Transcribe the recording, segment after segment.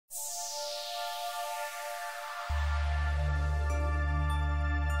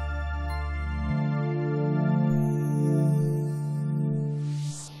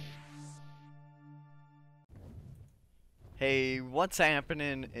Hey, what's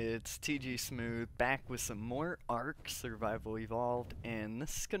happening? It's TG Smooth back with some more Ark Survival Evolved, and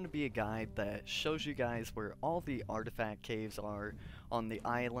this is going to be a guide that shows you guys where all the artifact caves are on the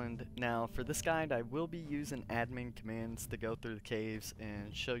island. Now, for this guide, I will be using admin commands to go through the caves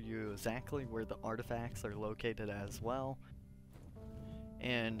and show you exactly where the artifacts are located as well,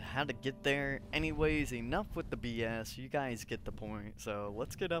 and how to get there. Anyways, enough with the BS, you guys get the point, so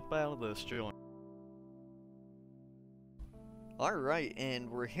let's get up out of this joint. Alright, and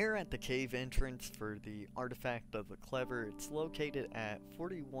we're here at the cave entrance for the Artifact of the Clever. It's located at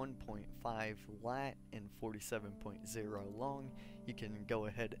 41.5 lat and 47.0 long. You can go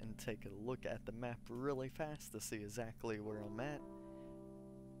ahead and take a look at the map really fast to see exactly where I'm at.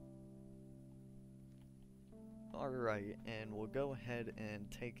 Alright, and we'll go ahead and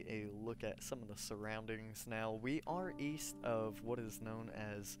take a look at some of the surroundings now. We are east of what is known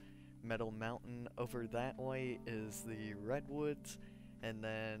as Metal Mountain. Over that way is the redwoods, and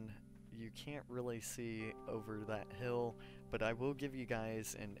then you can't really see over that hill, but I will give you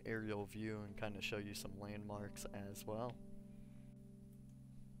guys an aerial view and kind of show you some landmarks as well.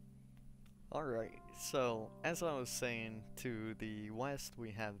 Alright, so as I was saying, to the west we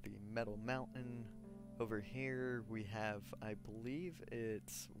have the Metal Mountain. Over here we have, I believe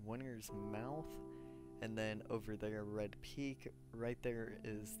it's Winter's Mouth. And then over there, Red Peak. Right there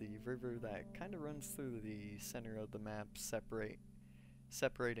is the river that kind of runs through the center of the map,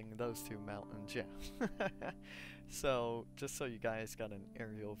 separating those two mountains, yeah. So, just so you guys got an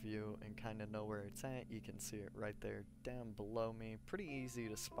aerial view and kind of know where it's at, you can see it right there down below me. Pretty easy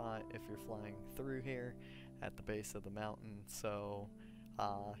to spot if you're flying through here at the base of the mountain. So,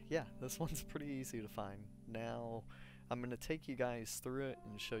 yeah, this one's pretty easy to find. Now, I'm going to take you guys through it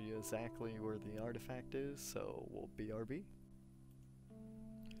and show you exactly where the artifact is, so we'll BRB.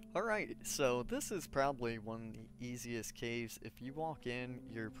 Alright, so this is probably one of the easiest caves. If you walk in,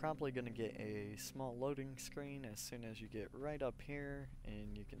 you're probably going to get a small loading screen as soon as you get right up here,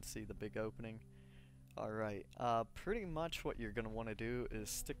 and you can see the big opening. Alright, pretty much what you're going to want to do is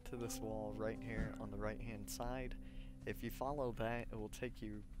stick to this wall right here on the right hand side. If you follow that, it will take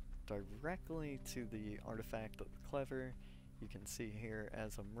you directly to the Artifact of the Clever. You can see here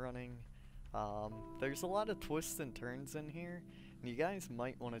as I'm running. There's a lot of twists and turns in here, and you guys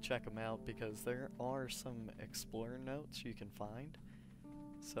might want to check them out because there are some explorer notes you can find.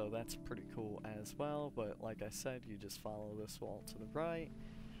 So that's pretty cool as well, but like I said, you just follow this wall to the right.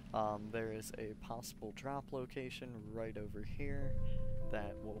 There is a possible drop location right over here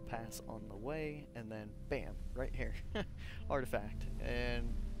that will pass on the way, and then bam, right here, artifact.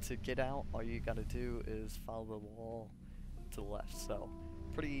 And to get out, all you gotta do is follow the wall to the left. So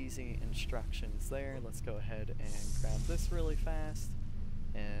pretty easy instructions there. Let's go ahead and grab this really fast,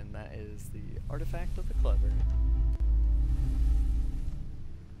 and that is the Artifact of the Clever.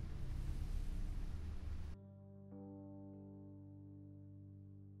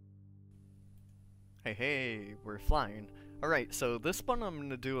 Hey, we're flying. Alright, so this one I'm going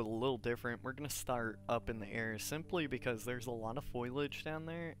to do a little different. We're going to start up in the air simply because there's a lot of foliage down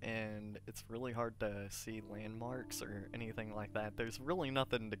there and it's really hard to see landmarks or anything like that. There's really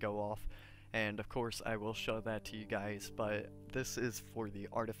nothing to go off, and of course I will show that to you guys, but this is for the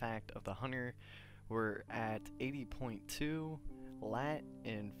Artifact of the Hunter. We're at 80.2 lat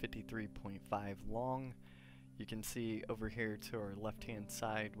and 53.5 long. You can see over here to our left hand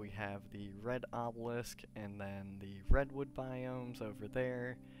side we have the red obelisk, and then the redwood biomes over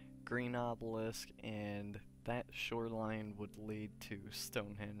there, green obelisk, and that shoreline would lead to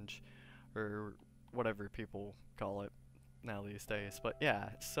Stonehenge, or whatever people call it now these days. But yeah,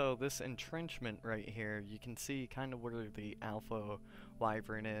 so this entrenchment right here, you can see kind of where the alpha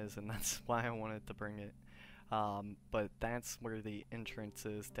wyvern is, and that's why I wanted to bring it. But that's where the entrance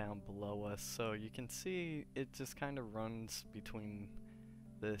is down below us, so you can see it just kind of runs between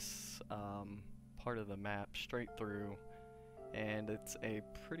this part of the map straight through, and it's a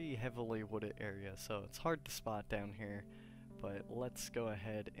pretty heavily wooded area, so it's hard to spot down here. But let's go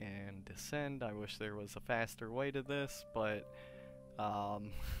ahead and descend. I wish there was a faster way to this, but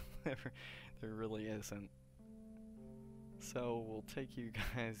there really isn't. So we'll take you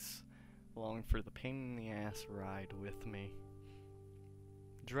guys along for the pain in the ass ride with me.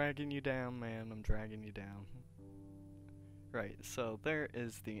 Dragging you down, man, I'm dragging you down. Right, so there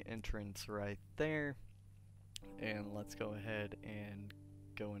is the entrance right there, and let's go ahead and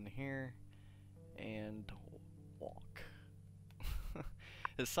go in here and walk.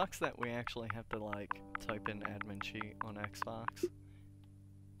 It sucks that we actually have to like type in admin cheat on Xbox.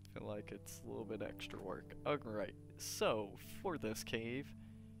 I feel like it's a little bit extra work. Alright, so for this cave,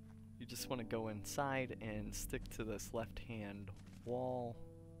 you just want to go inside and stick to this left hand wall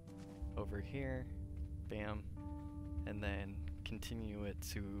over here, bam, and then continue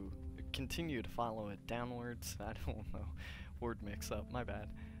to follow it downwards. I don't know, word mix up, my bad.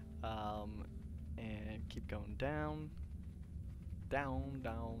 And keep going down, down,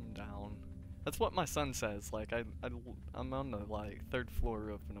 down, down. That's what my son says. Like I'm on the like 3rd floor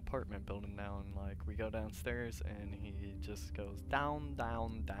of an apartment building now, and like we go downstairs and he just goes down,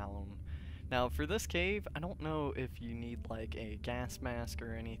 down, down. Now for this cave, I don't know if you need like a gas mask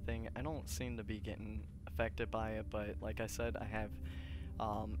or anything. I don't seem to be getting affected by it, but like I said, I have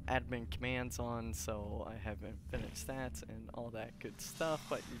admin commands on, so I have infinite stats and all that good stuff.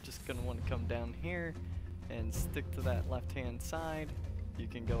 But you're just gonna want to come down here and stick to that left hand side. You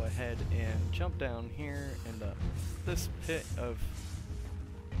can go ahead and jump down here into this pit of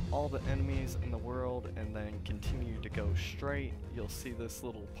all the enemies in the world, and then continue to go straight. You'll see this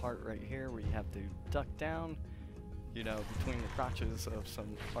little part right here where you have to duck down, you know, between the crotches of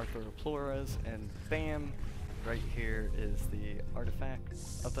some Arthropluras, and bam, right here is the artifact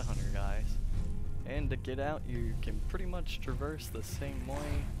of the hunter, guys. And to get out, you can pretty much traverse the same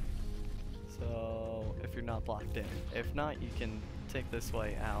way, so if you're not blocked in. If not, you can take this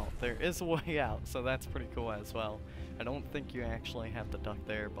way out. There is a way out, so that's pretty cool as well. I don't think you actually have to duck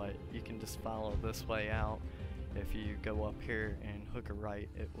there, but you can just follow this way out. If you go up here and hook a right,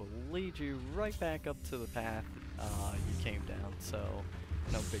 it will lead you right back up to the path you came down, so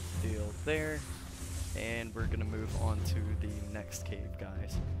no big deal there. And we're gonna move on to the next cave,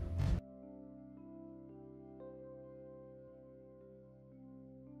 guys.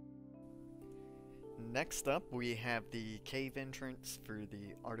 Next up, we have the cave entrance for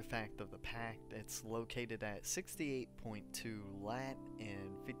the Artifact of the Pact. It's located at 68.2 lat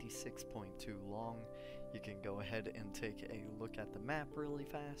and 56.2 long. You can go ahead and take a look at the map really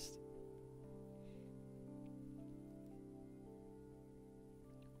fast.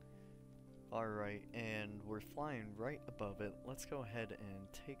 Alright, and we're flying right above it. Let's go ahead and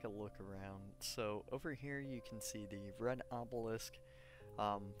take a look around. So over here you can see the red obelisk,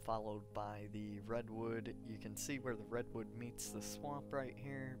 followed by the redwood. You can see where the redwood meets the swamp right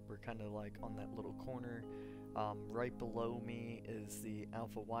here. We're kind of like on that little corner. Right below me is the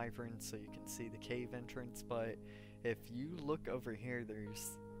alpha wyvern, so you can see the cave entrance. But if you look over here,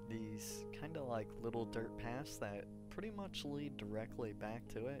 there's these kind of like little dirt paths that pretty much lead directly back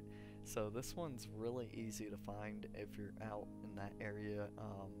to it. So this one's really easy to find if you're out in that area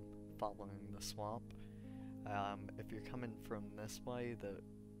following the swamp. If you're coming from this way, the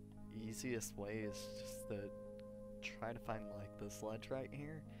easiest way is just to try to find like this ledge right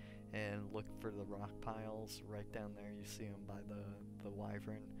here and look for the rock piles right down there. You see them by the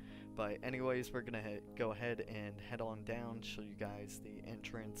wyvern. But anyways, we're gonna go ahead and head on down, show you guys the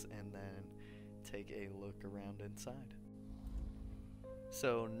entrance, and then take a look around inside.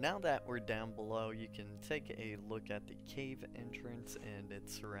 So now that we're down below, you can take a look at the cave entrance and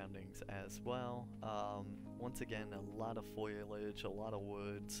its surroundings as well. Once again, a lot of foliage, a lot of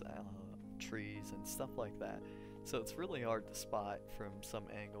woods, trees, and stuff like that. So it's really hard to spot from some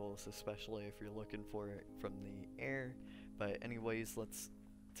angles, especially if you're looking for it from the air. But anyways, let's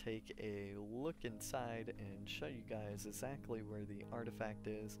take a look inside and show you guys exactly where the artifact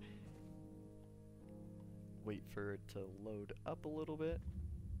is. Wait for it to load up a little bit.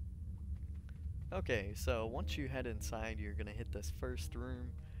 Okay, so once you head inside, you're gonna hit this first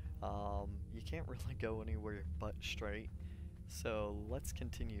room. You can't really go anywhere but straight, so let's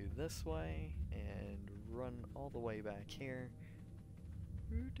continue this way and run all the way back here.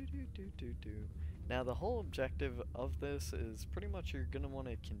 Now the whole objective of this is pretty much you're gonna want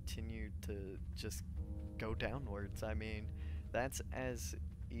to continue to just go downwards. I mean, that's as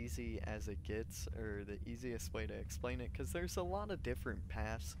easy as it gets, or the easiest way to explain it, because there's a lot of different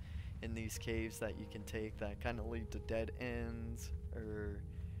paths in these caves that you can take that kind of lead to dead ends or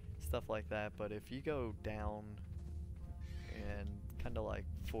stuff like that. But if you go down and kind of like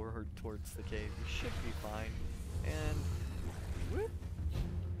forward towards the cave, you should be fine. And whoop,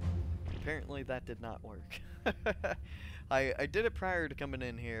 apparently that did not work. I did it prior to coming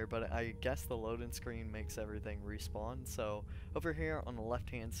in here, but I guess the loading screen makes everything respawn. So over here on the left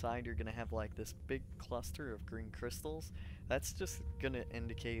hand side, you're gonna have like this big cluster of green crystals. That's just gonna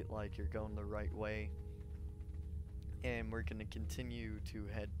indicate like you're going the right way. And we're gonna continue to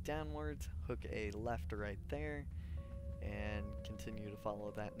head downwards, hook a left right there, and continue to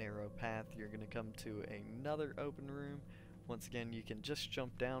follow that narrow path. You're gonna come to another open room. Once again, you can just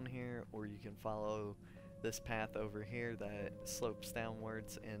jump down here, or you can follow this path over here that slopes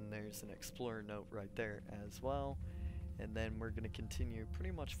downwards, and there's an explorer note right there as well. and then we're going to continue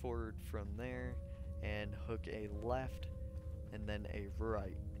pretty much forward from there and hook a left and then a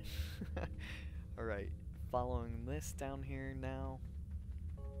right. Alright, following this down here now,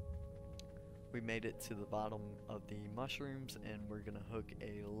 we made it to the bottom of the mushrooms and we're going to hook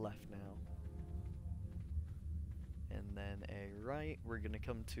a left now. And then a right, we're going to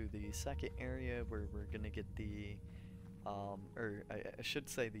come to the second area where we're going to get the I should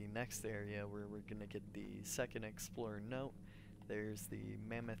say the next area where we're going to get the second explorer note. There's the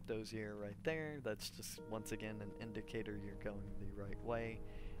mammoth dozier right there. That's just once again an indicator you're going the right way.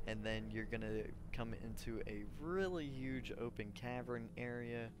 And then you're going to come into a really huge open cavern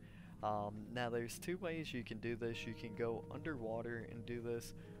area. Now there's two ways you can do this. You can go underwater and do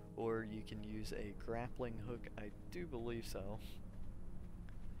this, or you can use a grappling hook. I do believe so.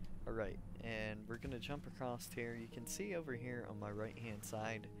 Alright, and we're going to jump across here. You can see over here on my right hand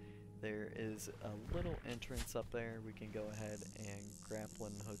side there is a little entrance up there. We can go ahead and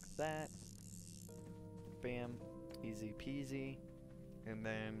grappling hook that. Bam, easy peasy. And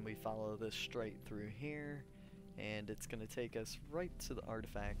then we follow this straight through here, and it's going to take us right to the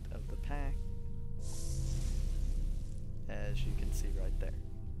artifact of the pack, as you can see right there.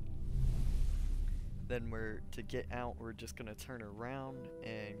 Then to get out, we're just going to turn around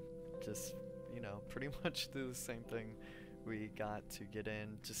and just, you know, pretty much do the same thing we got to get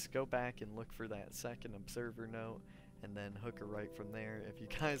in. Just go back and look for that second observer note and then hook a right from there. If you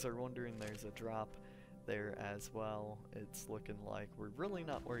guys are wondering, there's a drop there as well. It's looking like we're really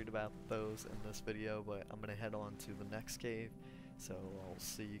not worried about those in this video, but I'm going to head on to the next cave, so I'll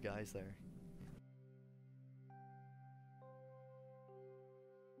see you guys there.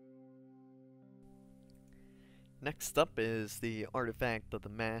 Next up is the artifact of the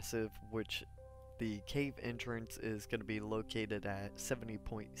massive, which the cave entrance is going to be located at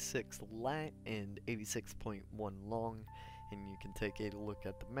 70.6 lat and 86.1 long, and you can take a look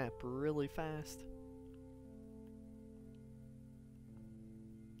at the map really fast.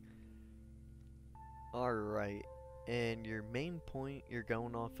 Alright, and your main point you're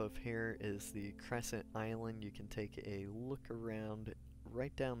going off of here is the Crescent Island. You can take a look around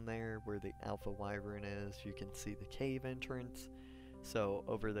right down there where the Alpha Wyvern is. You can see the cave entrance. So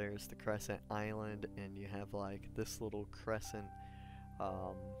over there is the Crescent Island, and you have like this little crescent,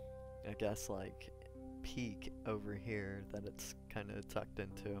 I guess like peak over here that it's kind of tucked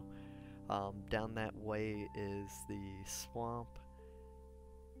into. Down that way is the swamp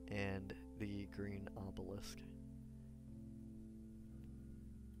and the green obelisk.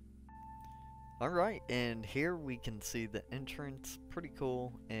 Alright, and here we can see the entrance. Pretty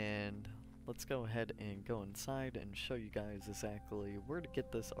cool, and let's go ahead and go inside and show you guys exactly where to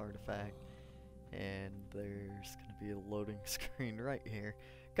get this artifact. And there's gonna be a loading screen right here.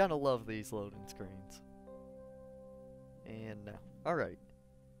 Gotta love these loading screens. And now, alright,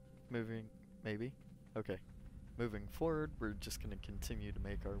 moving, maybe, okay. Moving forward, we're just going to continue to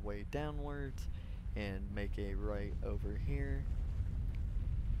make our way downwards and make a right over here.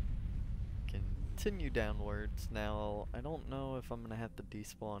 Continue downwards. Now, I don't know if I'm going to have to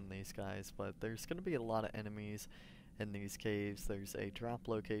despawn these guys, but there's going to be a lot of enemies in these caves. There's a drop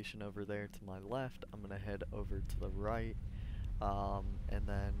location over there to my left. I'm going to head over to the right, and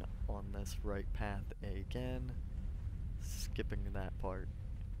then on this right path again, skipping that part.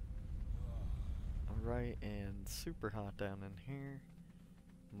 Alright, and super hot down in here.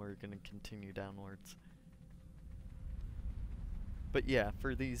 We're going to continue downwards. But yeah,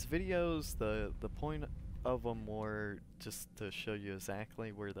 for these videos, the point of them were just to show you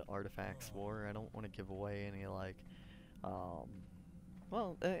exactly where the artifacts were. I don't want to give away any like,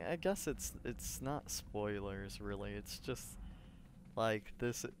 well, I guess it's not spoilers really. It's just like,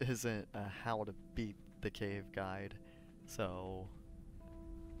 this isn't a how to beat the cave guide, so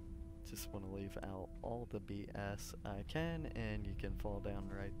just want to leave out all the BS I can, and you can fall down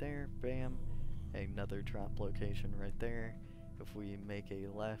right there. Bam, another drop location right there. If we make a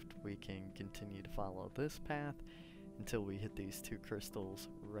left, we can continue to follow this path until we hit these two crystals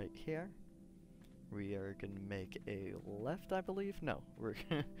right here. We are going to make a left, I believe. No, we're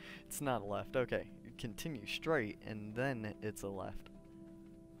it's not a left. Okay, continue straight and then it's a left,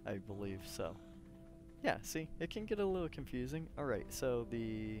 I believe so. Yeah, see, it can get a little confusing. Alright, so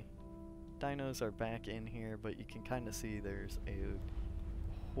the dinos are back in here, but you can kind of see there's a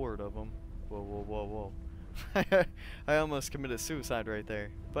horde of them. Whoa, whoa, whoa, whoa. I almost committed suicide right there,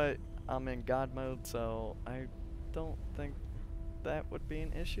 but I'm in God mode, so I don't think that would be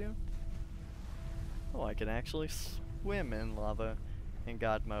an issue. Oh, I can actually swim in lava in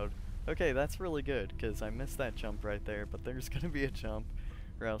God mode. Okay, that's really good, because I missed that jump right there, but there's going to be a jump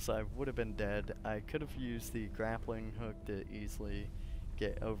or else I would have been dead. I could have used the grappling hook to easily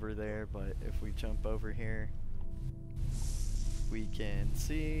get over there, but if we jump over here, we can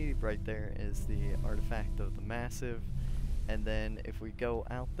see right there is the artifact of the massive. And then if we go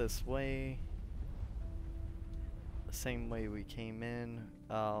out this way, the same way we came in,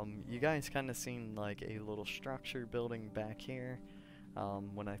 you guys kind of seen like a little structure building back here.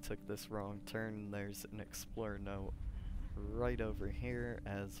 When I took this wrong turn, there's an explorer note right over here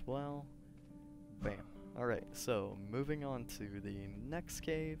as well. Bam. Alright, so moving on to the next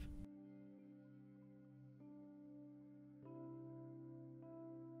cave.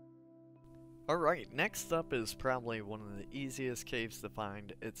 Alright, next up is probably one of the easiest caves to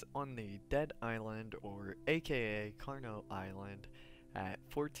find. It's on the Dead Island, or aka Carno Island, at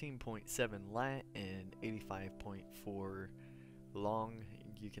 14.7 lat and 85.4 long.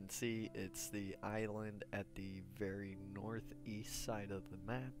 You can see it's the island at the very northeast side of the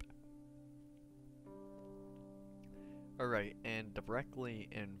map. Alright, and directly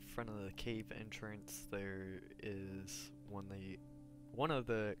in front of the cave entrance there is one of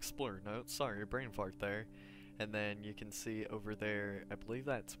the explorer notes. Sorry, brain fart there. And then you can see over there, I believe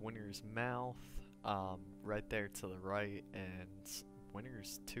that's Winter's Mouth, right there to the right, and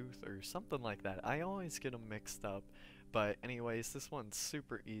Winter's Tooth or something like that. I always get them mixed up, but anyways, this one's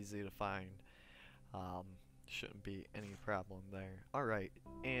super easy to find. Shouldn't be any problem there. Alright,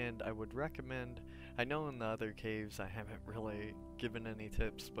 and I would recommend, I know in the other caves I haven't really given any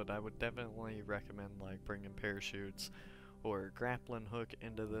tips, but I would definitely recommend like bringing parachutes or a grappling hook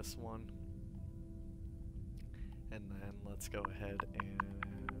into this one. And then let's go ahead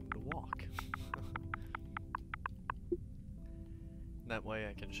and walk. That way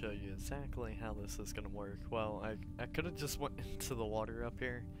I can show you exactly how this is going to work. Well, I could have just went into the water up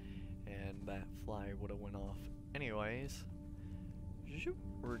here and that fly would have went off. Anyways,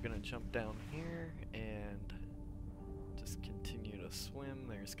 we're going to jump down here and just continue to swim.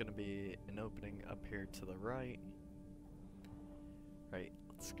 There's going to be an opening up here to the right. Right,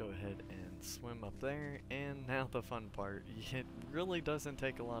 let's go ahead and swim up there, and now the fun part. It really doesn't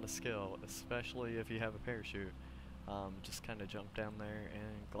take a lot of skill, especially if you have a parachute. Just kind of jump down there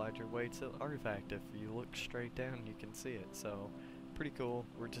and glide your way to the artifact. If you look straight down, you can see it, so pretty cool.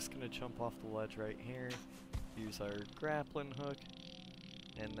 We're just going to jump off the ledge right here, use our grappling hook,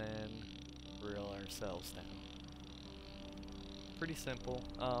 and then reel ourselves down. Pretty simple.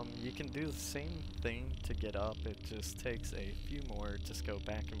 You can do the same thing to get up. It just takes a few more. Just go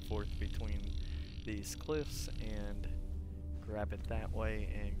back and forth between these cliffs and grab it that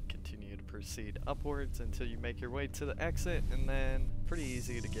way and continue to proceed upwards until you make your way to the exit, and then pretty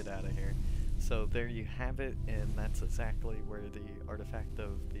easy to get out of here. So there you have it, and that's exactly where the artifact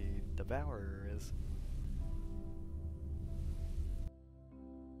of the Devourer is.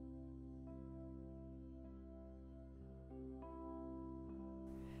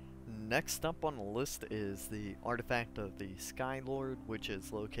 Next up on the list is the artifact of the Skylord, which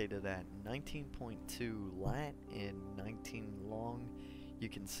is located at 19.2 lat and 19 long. You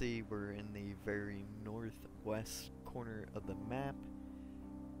can see we're in the very northwest corner of the map,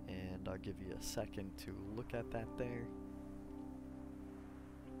 and I'll give you a second to look at that there.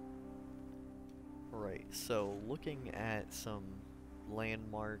 Alright, so looking at some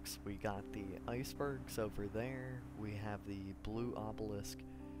landmarks, we got the icebergs over there, we have the blue obelisk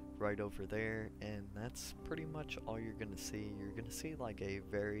right over there, and that's pretty much all you're gonna see. You're gonna see like a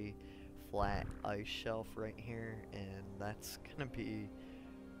very flat ice shelf right here, and that's gonna be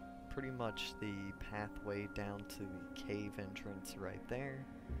pretty much the pathway down to the cave entrance right there.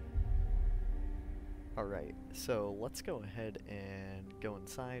 Alright, so let's go ahead and go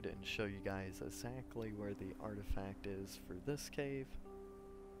inside and show you guys exactly where the artifact is for this cave.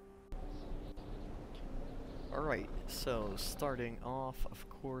 Alright, so starting off, of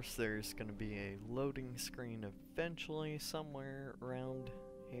course, there's going to be a loading screen eventually somewhere around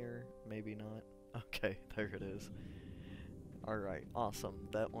here. Maybe not. Okay, there it is. Alright, awesome.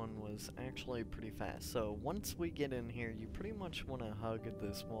 That one was actually pretty fast. So once we get in here, you pretty much want to hug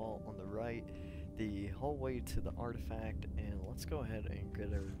this wall on the right the whole way to the artifact, and let's go ahead and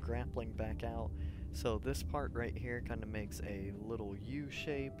get our grappling back out. So this part right here kind of makes a little U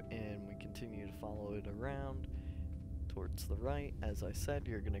shape, and we continue to follow it around towards the right. As I said,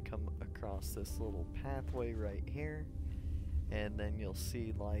 you're going to come across this little pathway right here, and then you'll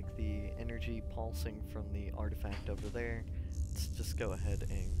see like the energy pulsing from the artifact over there. Let's just go ahead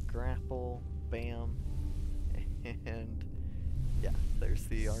and grapple, bam, and yeah, there's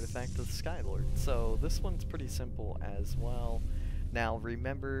the artifact of the Skylord. So this one's pretty simple as well. Now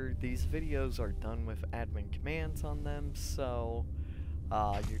remember, these videos are done with admin commands on them, so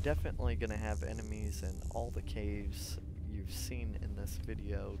You're definitely gonna have enemies in all the caves you've seen in this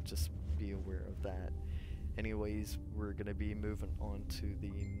video, just be aware of that. Anyways, we're gonna be moving on to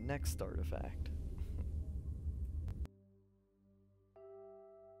the next artifact.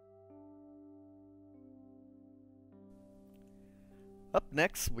 Up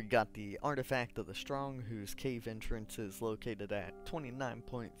next, we got the Artifact of the Strong, whose cave entrance is located at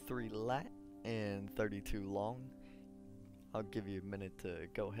 29.3 lat and 32 long. I'll give you a minute to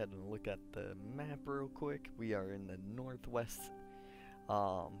go ahead and look at the map real quick. We are in the northwest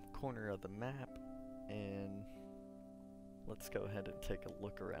corner of the map, and let's go ahead and take a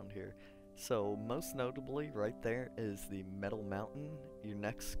look around here. So most notably right there is the Metal Mountain. Your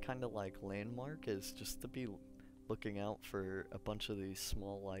next kind of like landmark is just to be looking out for a bunch of these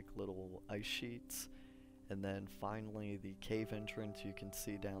small like little ice sheets, and then finally the cave entrance you can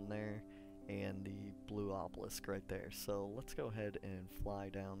see down there, and the blue obelisk right there. So let's go ahead and fly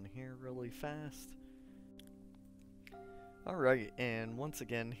down here really fast. Alright, and once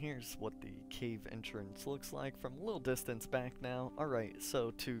again, here's what the cave entrance looks like from a little distance back now. Alright,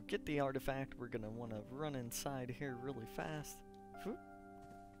 so to get the artifact, we're gonna want to run inside here really fast.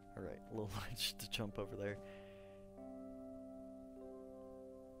 Alright, a little ledge to jump over there.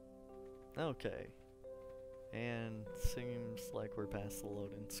 Okay, and seems like we're past the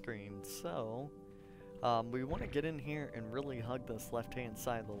loading screen, so we want to get in here and really hug this left hand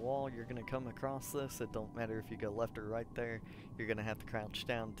side of the wall. You're going to come across this. It don't matter if you go left or right there. You're going to have to crouch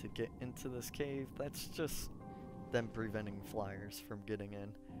down to get into this cave. That's just them preventing flyers from getting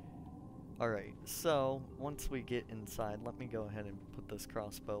in. Alright, so once we get inside, let me go ahead and put this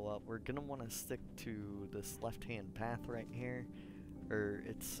crossbow up. We're going to want to stick to this left hand path right here. Or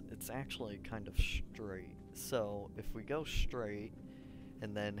it's actually kind of straight. So if we go straight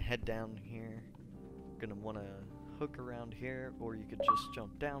and then head down here, we're gonna want to hook around here, or you could just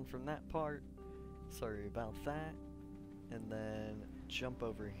jump down from that part. Sorry about that. And then jump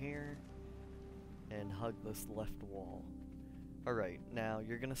over here and hug this left wall. Alright, now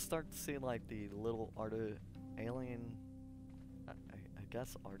you're gonna start to see like the little alien, I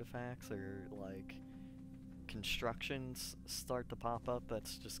guess artifacts, or like constructions start to pop up.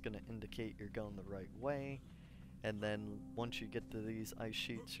 That's just going to indicate you're going the right way. And then once you get to these ice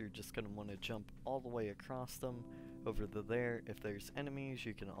sheets, you're just going to want to jump all the way across them over to there. If there's enemies,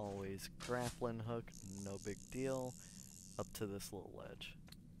 you can always grappling hook, no big deal, up to this little ledge.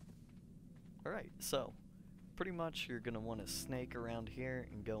 Alright, so pretty much you're going to want to snake around here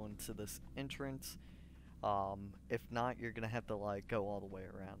and go into this entrance. If not, you're gonna have to like go all the way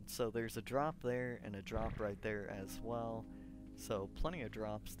around. So there's a drop there and a drop right there as well. So plenty of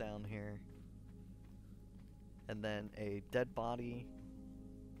drops down here. And then a dead body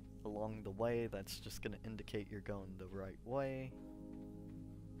along the way. That's just gonna indicate you're going the right way.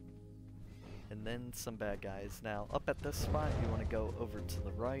 And then some bad guys. Now up at this spot, you want to go over to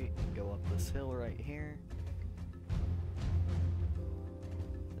the right and go up this hill right here.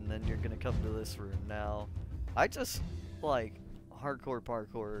 And then you're gonna come to this room. Now I just like hardcore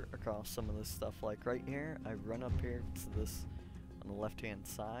parkour across some of this stuff. Like right here, I run up here to this on the left hand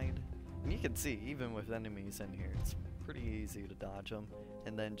side, and you can see even with enemies in here, it's pretty easy to dodge them.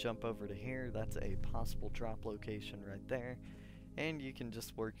 And then jump over to here. That's a possible drop location right there, and you can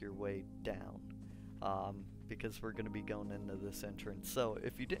just work your way down because we're going to be going into this entrance. So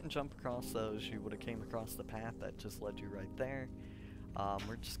if you didn't jump across those, you would have came across the path that just led you right there.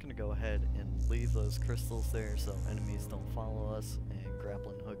 We're just going to go ahead and leave those crystals there so enemies don't follow us, and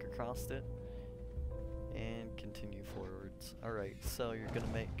grappling hook across it and continue forwards. Alright, so you're going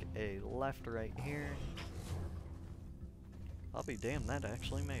to make a left right here. I'll be damned, that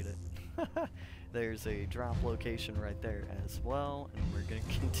actually made it. There's a drop location right there as well, and we're going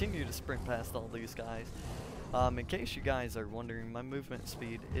to continue to sprint past all these guys. In case you guys are wondering, my movement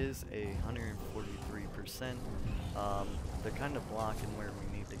speed is 143%. They're kind of blocking where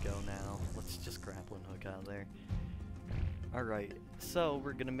we need to go now. Let's just grappling hook out of there. Alright, so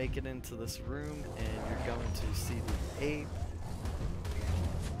we're going to make it into this room, and you're going to see the ape.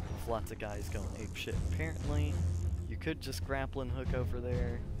 With lots of guys going ape shit apparently. You could just grappling hook over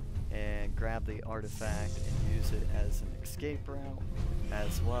there and grab the artifact and use it as an escape route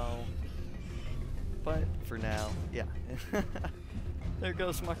as well. But for now, yeah. There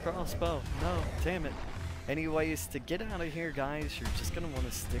goes my crossbow. No, damn it. Anyways, to get out of here, guys, you're just going to want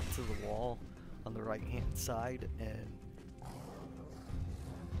to stick to the wall on the right-hand side. And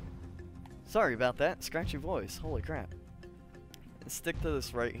sorry about that. Scratchy voice. Holy crap. And stick to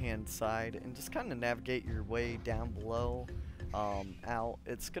this right-hand side and just kind of navigate your way down below. out,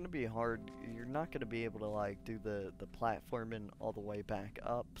 it's gonna be hard. You're not gonna be able to like do the platforming all the way back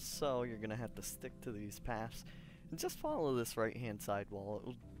up, so you're gonna have to stick to these paths and just follow this right hand side wall. It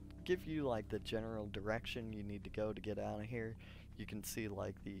will give you like the general direction you need to go to get out of here. You can see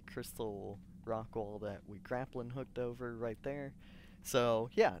like the crystal rock wall that we grappling hooked over right there. So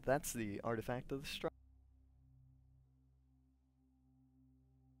yeah, that's the artifact of the strike.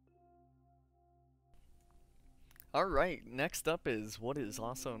 Alright, next up is what is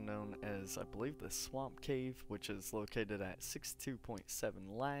also known as, I believe, the Swamp Cave, which is located at 62.7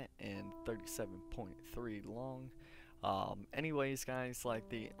 lat and 37.3 long. Anyways, guys, like,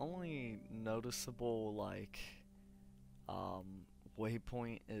 the only noticeable, like,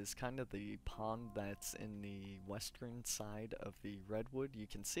 waypoint is kind of the pond that's in the western side of the redwood. You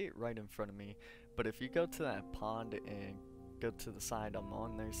can see it right in front of me, but if you go to that pond and go to the side I'm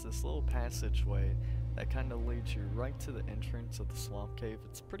on, there's this little passageway that kind of leads you right to the entrance of the swamp cave.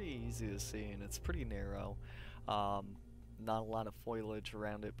 It's pretty easy to see and it's pretty narrow. Not a lot of foliage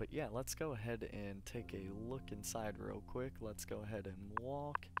around it, but yeah, let's go ahead and take a look inside real quick. Let's go ahead and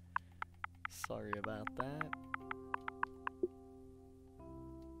walk. Sorry about that.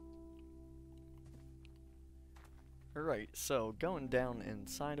 Alright, so going down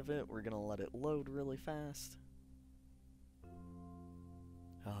inside of it, we're gonna let it load really fast.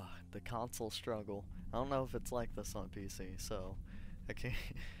 The console struggle. I don't know if it's like this on PC, so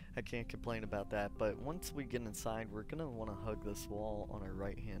I can't complain about that. But once we get inside, we're gonna want to hug this wall on our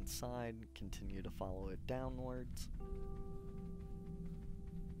right hand side, continue to follow it downwards.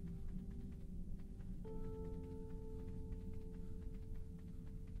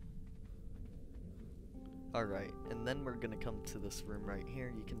 Alright, and then we're gonna come to this room right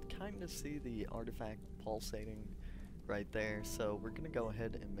here. You can kind of see the artifact pulsating right there, so we're gonna go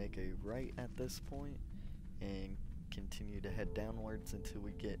ahead and make a right at this point and continue to head downwards until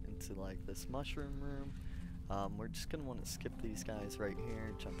we get into like this mushroom room. We're just gonna want to skip these guys right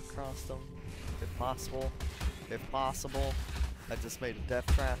here, jump across them if possible. If possible, I just made a death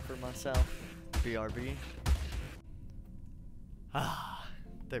trap for myself. BRB.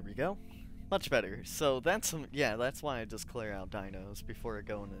 There we go. Much better. So that's that's why I just clear out dinos before I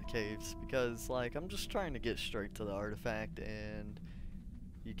go into the caves, because like I'm just trying to get straight to the artifact and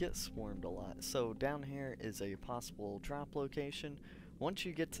you get swarmed a lot. So down here is a possible drop location. Once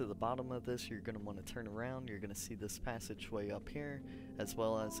you get to the bottom of this, you're going to want to turn around. You're going to see this passageway up here, as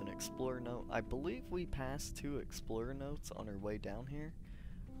well as an explorer note. I believe we passed 2 explorer notes on our way down here.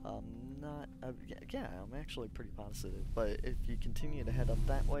 Yeah, I'm actually pretty positive, but if you continue to head up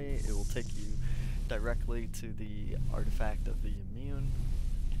that way, it will take you directly to the artifact of the immune.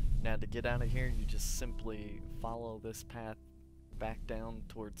 Now to get out of here, you just simply follow this path back down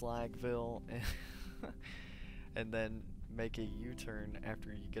towards Lagville and then make a U-turn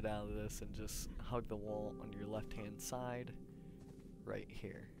after you get out of this and just hug the wall on your left hand side right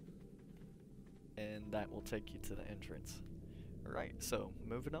here, and that will take you to the entrance. Alright, so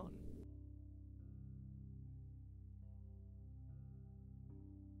moving on.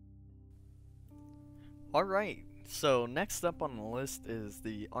 Alright, so next up on the list is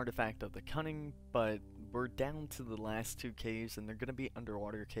the artifact of the Cunning, but we're down to the last 2 caves and they're going to be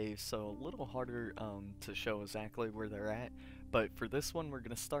underwater caves, so a little harder to show exactly where they're at. But for this one, we're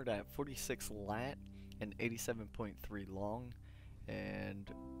going to start at 46 lat and 87.3 long, and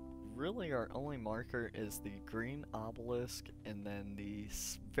really our only marker is the green obelisk and then the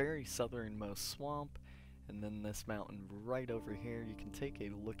very southernmost swamp and then this mountain right over here. You can take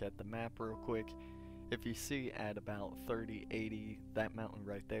a look at the map real quick. If you see at about 3080, that mountain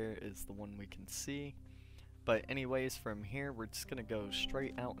right there is the one we can see. But anyways, from here we're just gonna go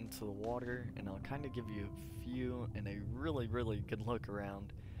straight out into the water and I'll kind of give you a view and a really good look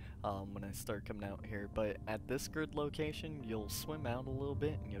around when I start coming out here. But at this grid location, you'll swim out a little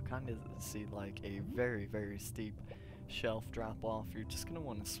bit and you'll kind of see like a very steep shelf drop off. You're just gonna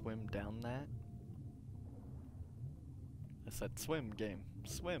want to swim down that. I said swim, game,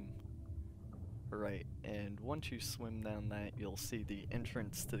 swim. Alright, and once you swim down that, you'll see the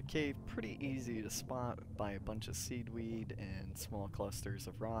entrance to the cave. Pretty easy to spot by a bunch of seaweed and small clusters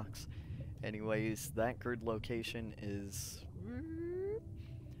of rocks. Anyways, that grid location is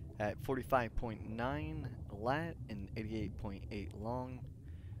at 45.9 lat and 88.8 long.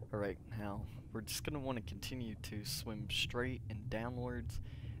 Alright, now we're just going to want to continue to swim straight and downwards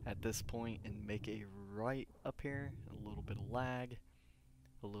at this point and make a right up here. A little bit of lag.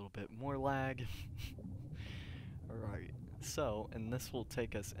 A little bit more lag. Alright, so, and this will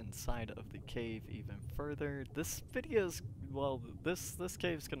take us inside of the cave even further. This video's, well, this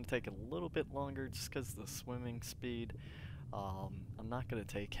cave's gonna take a little bit longer just because of the swimming speed. I'm not gonna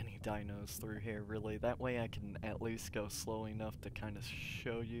take any dinos through here really. That way I can at least go slow enough to kind of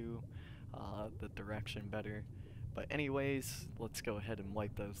show you the direction better. But anyways, let's go ahead and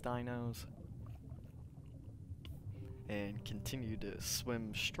wipe those dinos and continue to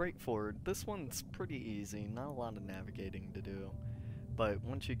swim straight forward. This one's pretty easy, not a lot of navigating to do. But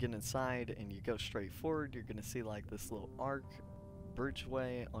once you get inside and you go straight forward, you're gonna see like this little arc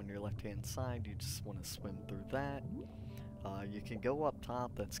bridgeway on your left hand side. You just want to swim through that. You can go up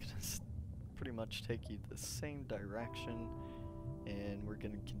top, that's gonna pretty much take you the same direction, and we're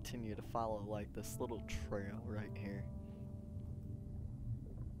gonna continue to follow like this little trail right here.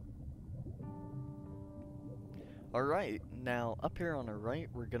 Alright, now up here on the right,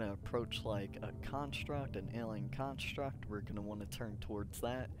 we're gonna approach like a construct, an alien construct. We're gonna want to turn towards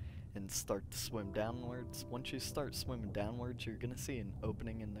that and start to swim downwards. Once you start swimming downwards, you're gonna see an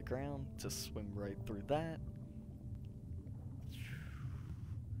opening in the ground. Just swim right through that.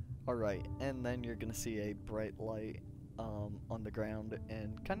 Alright, and then you're gonna see a bright light on the ground,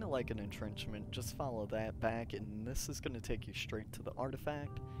 and kind of like an entrenchment. Just follow that back, and this is gonna take you straight to the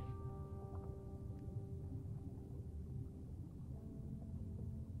artifact.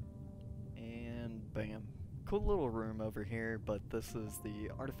 Bam. Cool little room over here, but this is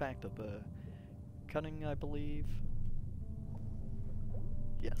the artifact of the Cunning, I believe.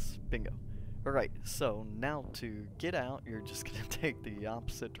 Yes, bingo. Alright, so now to get out, you're just gonna take the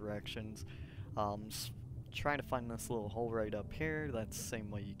opposite directions. Try to find this little hole right up here. That's the same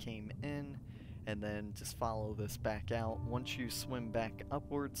way you came in. And then just follow this back out. Once you swim back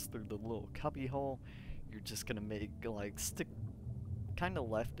upwards through the little cubby hole, you're just gonna make, like, stick kind of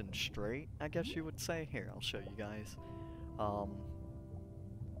left and straight, I guess you would say. Here, I'll show you guys.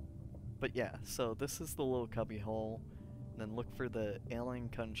 But yeah, so this is the little cubby hole. And then look for the alien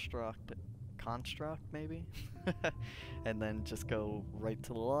construct maybe? And then just go right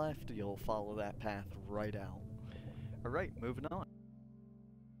to the left. You'll follow that path right out. Alright, moving on.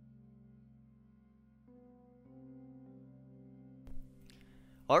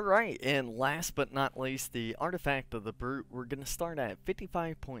 Alright, and last but not least, the artifact of the brute. We're going to start at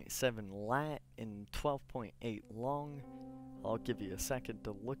 55.7 lat and 12.8 long. I'll give you a second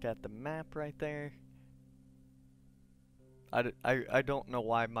to look at the map right there. I don't know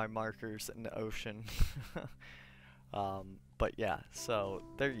why my marker's in the ocean. But yeah, so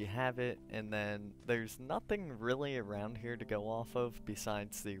there you have it. And then there's nothing really around here to go off of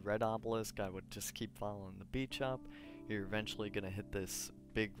besides the red obelisk. I would just keep following the beach up. You're eventually going to hit this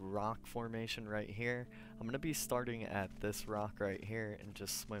big rock formation right here. I'm going to be starting at this rock right here and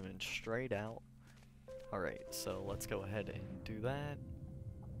just swimming straight out. Alright, so let's go ahead and do that.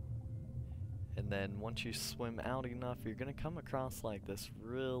 And then once you swim out enough, you're going to come across like this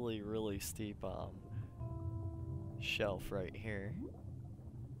really, really steep shelf right here.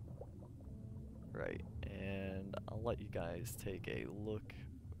 Right, and I'll let you guys take a look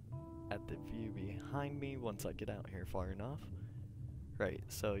at the view behind me once I get out here far enough. Right,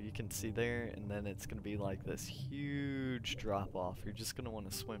 so you can see there, and then it's going to be like this huge drop off. You're just going to want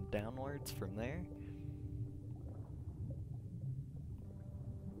to swim downwards from there.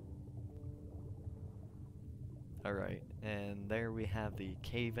 Alright, and there we have the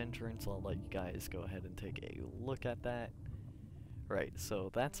cave entrance. I'll let you guys go ahead and take a look at that. Right,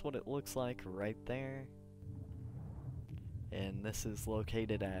 so that's what it looks like right there. And this is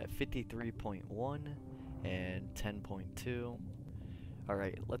located at 53.1 and 10.2.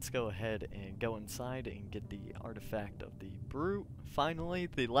 Alright, let's go ahead and go inside and get the artifact of the brute. Finally,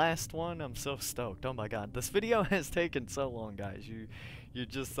 the last one. I'm so stoked. Oh my god, this video has taken so long, guys. You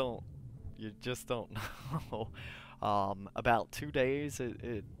just don't know. About 2 days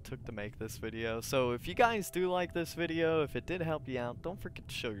it took to make this video. So if you guys do like this video, if it did help you out, don't forget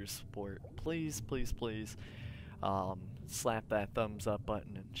to show your support. Please, please, please. Slap that thumbs up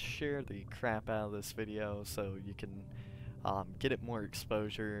button and share the crap out of this video so you can get it more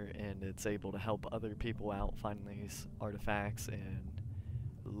exposure, and it's able to help other people out find these artifacts and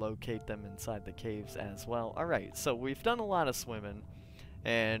locate them inside the caves as well. Alright, so we've done a lot of swimming,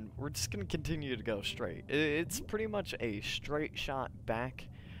 and we're just going to continue to go straight. It's pretty much a straight shot back.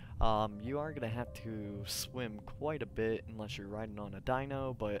 You are going to have to swim quite a bit unless you're riding on a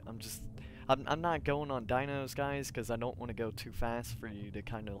dino, but I'm not going on dinos, guys, because I don't want to go too fast for you to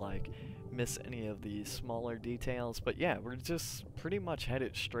kind of like miss any of the smaller details. But yeah, we're just pretty much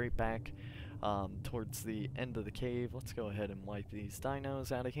headed straight back towards the end of the cave. Let's go ahead and wipe these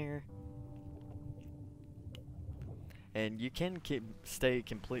dinos out of here. And you can stay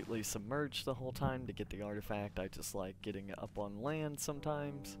completely submerged the whole time to get the artifact. I just like getting up on land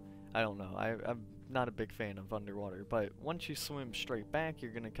sometimes. I don't know. I've not a big fan of underwater, but once you swim straight back,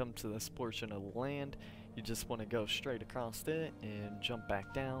 you're gonna come to this portion of the land. You just want to go straight across it and jump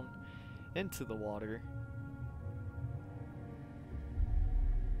back down into the water.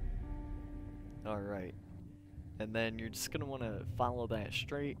 Alright. And then you're just gonna want to follow that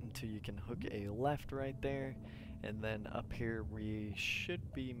straight until you can hook a left right there. And then up here we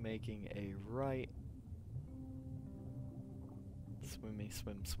should be making a right. Swimmy,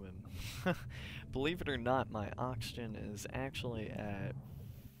 swim, swim. Believe it or not, my oxygen is actually at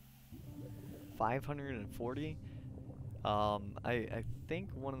 540. I think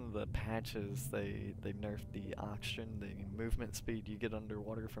one of the patches they nerfed the oxygen, the movement speed you get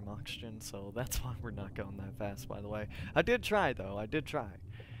underwater from oxygen, so that's why we're not going that fast, by the way. I did try though, I did try.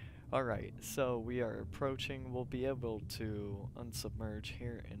 Alright, so we are approaching. We'll be able to unsubmerge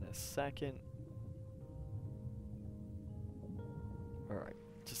here in a second. Alright,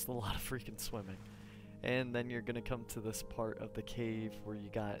 just a lot of freaking swimming. And then you're gonna come to this part of the cave where you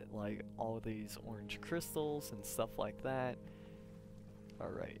got like all of these orange crystals and stuff like that.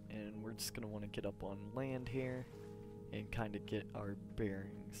 Alright, and we're just gonna want to get up on land here and kind of get our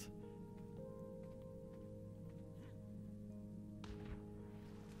bearings.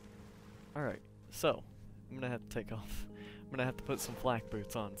 Alright, so I'm gonna have to take off. I'm gonna have to put some flak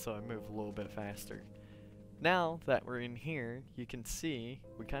boots on so I move a little bit faster. Now that we're in here, you can see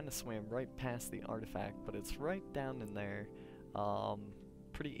we kind of swam right past the artifact, but it's right down in there.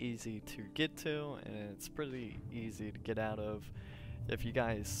 Pretty easy to get to, and it's pretty easy to get out of. If you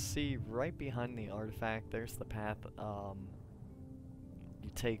guys see right behind the artifact, there's the path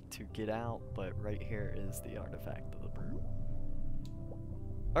you take to get out, but right here is the artifact of the brute.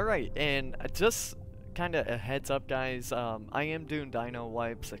 Alright, and just kind of a heads up, guys, I am doing dino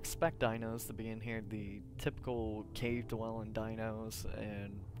wipes. Expect dinos to be in here, the typical cave dwelling dinos,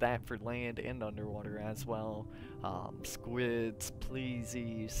 and that for land and underwater as well. Squids,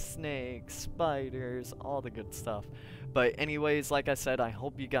 pleasies, snakes, spiders, all the good stuff. But anyways, like I said, I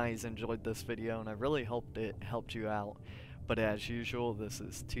hope you guys enjoyed this video, and I really hope it helped you out. But as usual, this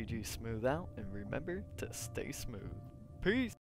is TG Smooth out, and remember to stay smooth. Peace!